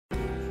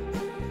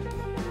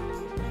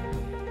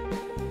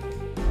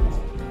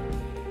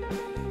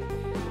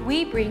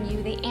we bring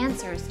you the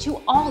answers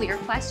to all your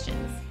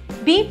questions.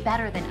 Be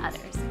better than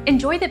others.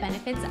 Enjoy the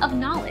benefits of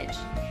knowledge.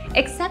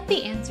 Accept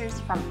the answers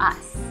from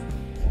us.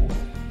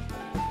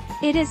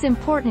 It is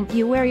important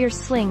you wear your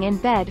sling in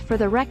bed for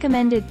the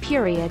recommended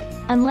period,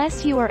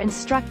 unless you are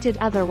instructed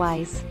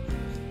otherwise.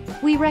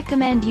 We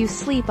recommend you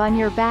sleep on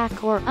your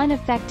back or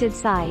unaffected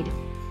side.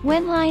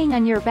 When lying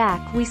on your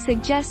back, we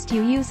suggest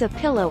you use a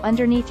pillow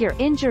underneath your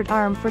injured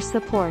arm for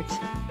support.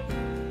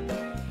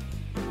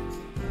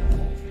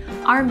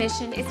 Our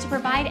mission is to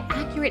provide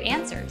accurate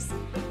answers.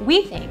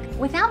 We think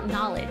without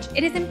knowledge,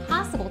 it is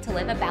impossible to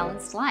live a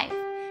balanced life.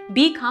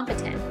 Be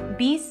competent,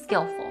 be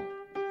skillful.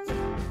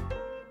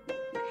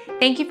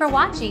 Thank you for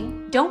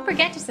watching. Don't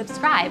forget to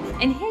subscribe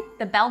and hit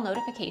the bell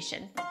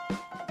notification.